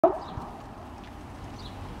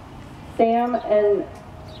Sam and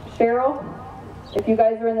Cheryl, if you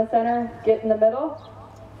guys are in the center, get in the middle.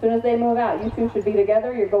 As soon as they move out, you two should be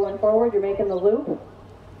together. You're going forward, you're making the loop.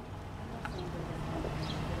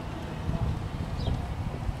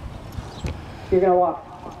 You're going to walk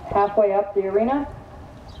halfway up the arena.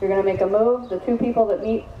 You're going to make a move. The two people that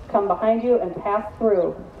meet come behind you and pass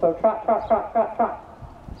through. So trot, trot, trot, trot, trot.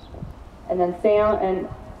 And then Sam and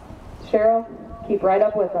Cheryl, keep right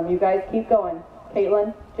up with them. You guys keep going.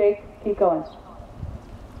 Caitlin, Jake, keep going.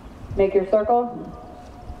 Make your circle.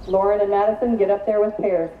 Lauren and Madison, get up there with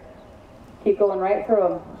pairs. Keep going right through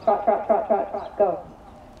them. Trot, trot, trot, trot, trot. Go.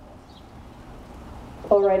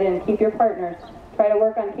 Pull right in. Keep your partners. Try to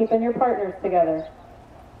work on keeping your partners together.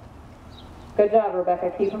 Good job,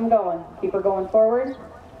 Rebecca. Keep them going. Keep her going forward.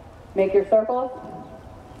 Make your circles.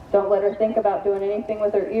 Don't let her think about doing anything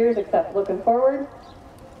with her ears except looking forward.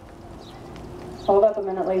 Hold up a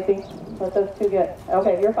minute, Lacey. Let those two get...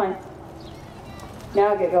 Okay, you're fine.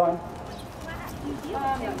 Now get going.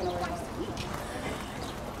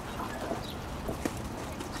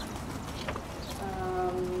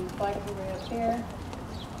 Flags are way up here.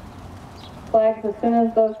 Flags, as soon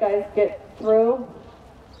as those guys get through,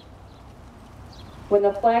 when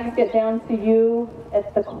the flags get down to you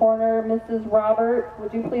at the corner, Mrs. Robert,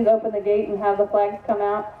 would you please open the gate and have the flags come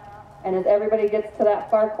out? And as everybody gets to that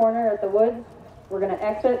far corner at the woods, we're going to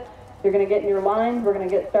exit. You're going to get in your lines. We're going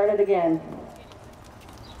to get started again.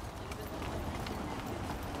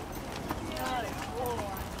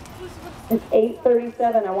 It's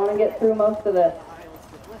 8:37. I want to get through most of this.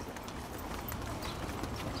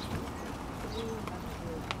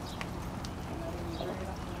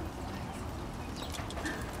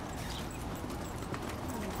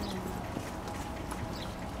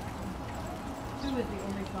 Is the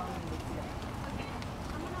only song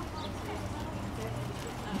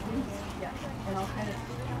yeah, and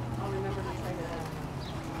I'll remember to try to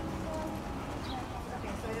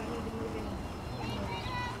okay, so I don't need to move any.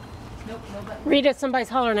 Nope, no button. Rita, somebody's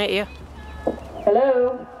hollering at you.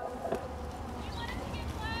 Hello?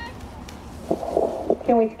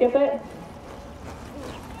 Can we skip it?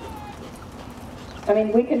 I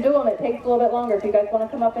mean, we can do them. It takes a little bit longer. If you guys want to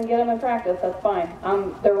come up and get them and practice, that's fine.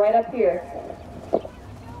 They're right up here.